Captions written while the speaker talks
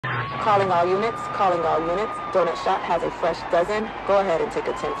Calling all units, calling all units. Donut Shop has a fresh dozen. Go ahead and take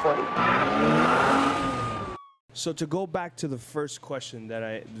a 1040. So to go back to the first question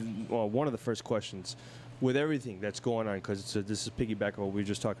that well, one of the first questions, with everything that's going on, because this is piggyback on what we were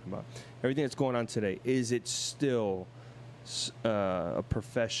just talking about, everything that's going on today, is it still a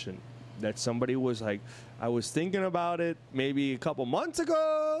profession that somebody was like, I was thinking about it maybe a couple months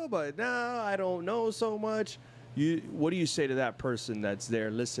ago, but now I don't know so much? What do you say to that person that's there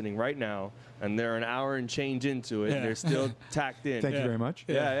listening right now, and they're an hour and change into it, and they're still tacked in? Thank you very much.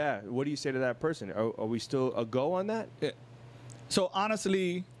 Yeah. What do you say to that person? Are we still a go on that? Yeah. So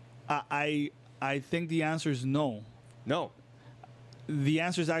honestly, I think the answer is no. No. The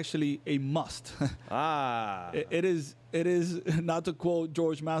answer is actually a must. It is not to quote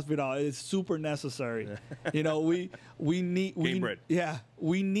George Masvidal. It's super necessary. You know, we need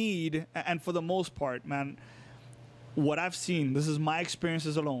we need, and for the most part, man, what I've seen, this is my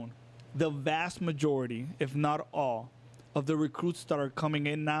experiences alone, the vast majority, if not all, of the recruits that are coming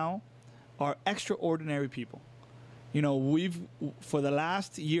in now are extraordinary people. You know, for the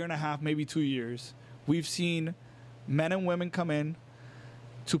last year and a half, maybe 2 years, we've seen men and women come in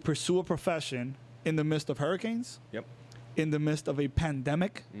to pursue a profession in the midst of hurricanes, in the midst of a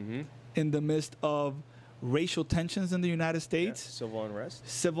pandemic, in the midst of racial tensions in the United States.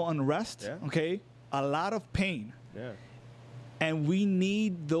 Civil unrest, okay? A lot of pain. And we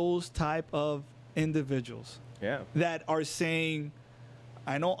need those type of individuals that are saying,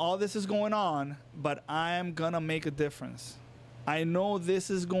 I know all this is going on, but I am going to make a difference. I know this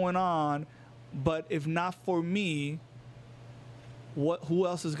is going on, but if not for me, who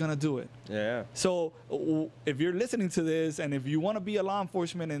else is going to do it? So if you're listening to this, and if you want to be a law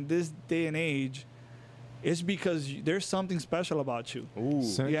enforcement in this day and age, it's because there's something special about you.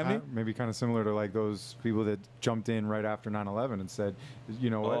 So, you get me? Maybe kind of similar to like those people that jumped in right after 9/11 and said, you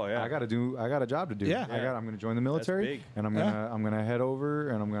know what, I got a job to do. I'm going to join the military, and I'm gonna head over,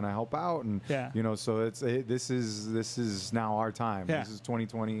 and I'm going to help out, and you know, so this is now our time. This is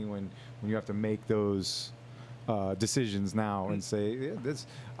 2020 when you have to make those decisions now and say,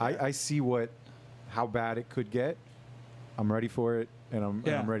 I see how bad it could get. I'm ready for it, and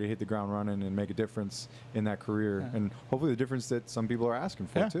I'm ready to hit the ground running and make a difference in that career, and hopefully the difference that some people are asking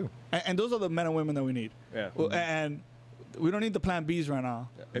for too. And those are the men and women that we need. And we don't need the plan Bs right now.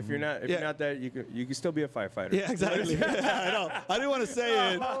 If you're not that, you can still be a firefighter. Yeah, exactly. I know. I didn't want to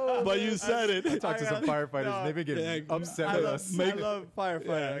say it, but you said it. I talked to some firefighters, and they've been getting upset with us. I love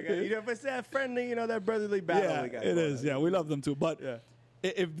firefighters. You know, if it's that friendly, you know, that brotherly battle. Yeah, it is. Yeah, we love them too. But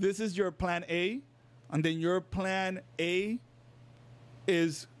if this is your plan A, and then your plan A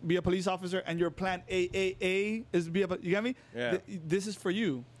is be a police officer, and your plan A is be a, you get me? This is for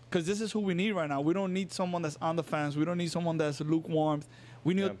you, because this is who we need right now. We don't need someone that's on the fence. We don't need someone that's lukewarm.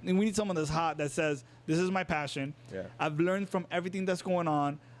 We need someone that's hot, that says, this is my passion. I've learned from everything that's going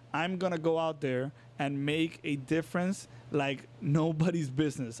on. I'm going to go out there and make a difference like nobody's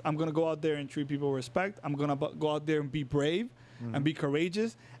business. I'm going to go out there and treat people with respect. I'm going to go out there and be brave and be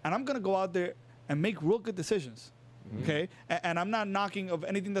courageous. And I'm going to go out there and make real good decisions. Okay? And I'm not knocking of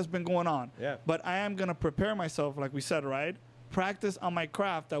anything that's been going on. But I am going to prepare myself, like we said, right? Practice on my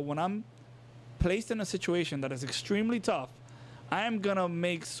craft, that when I'm placed in a situation that is extremely tough, I am going to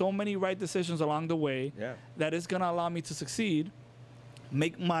make so many right decisions along the way that is going to allow me to succeed,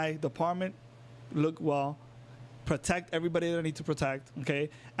 make my department look well, protect everybody that I need to protect, okay?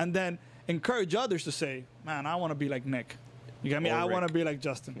 And then encourage others to say, man, I want to be like Nick. You get me? I want to be like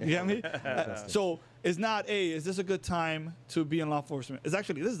Justin. You get me? So it's not, hey, is this a good time to be in law enforcement? It's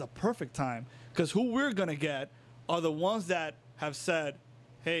actually, this is the perfect time, because who we're going to get are the ones that have said,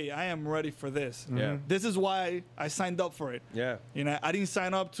 hey, I am ready for this. This is why I signed up for it. You know, I didn't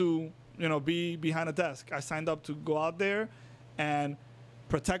sign up to, you know, be behind a desk. I signed up to go out there and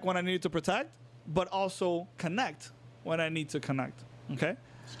protect when I needed to protect, but also connect when I need to connect. Okay?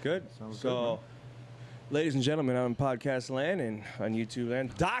 It's good. Sounds good, ladies and gentlemen, I'm in podcast land and on YouTube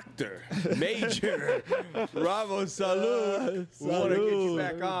land, Dr. Major Ramos. Salud. We want to get you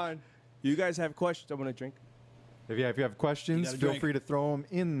back on. You guys have questions? I want to drink. If you have questions, feel free to throw them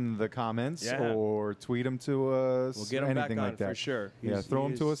in the comments or tweet them to us. We'll get them anything back on like that. for sure. Throw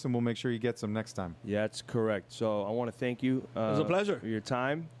them to us, and we'll make sure you get some next time. Yeah, that's correct. So I want to thank you. It was a pleasure. For your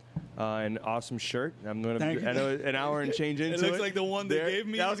time. An awesome shirt. I'm gonna. I know an hour and change into it. It looks like the one they gave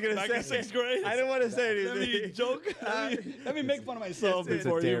me. I was gonna back say in 6th grade. I didn't want to say anything. Let me joke. Let me make fun of myself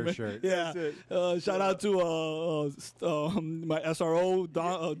before it's a dare shirt. Yeah. Shout out to my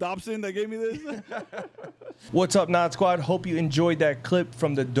SRO Dobson that gave me this. What's up, Nod Squad? Hope you enjoyed that clip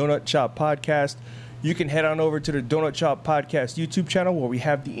from the Donut Shop podcast. you can head on over to the Donut Shop Podcast YouTube channel where we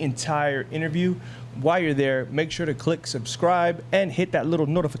have the entire interview. While you're there, make sure to click subscribe and hit that little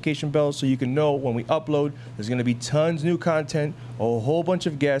notification bell so you can know when we upload. There's going to be tons new content, a whole bunch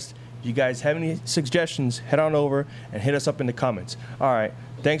of guests. If you guys have any suggestions, head on over and hit us up in the comments. All right.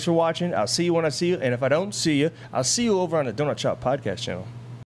 Thanks for watching. I'll see you when I see you. And if I don't see you, I'll see you over on the Donut Shop Podcast channel.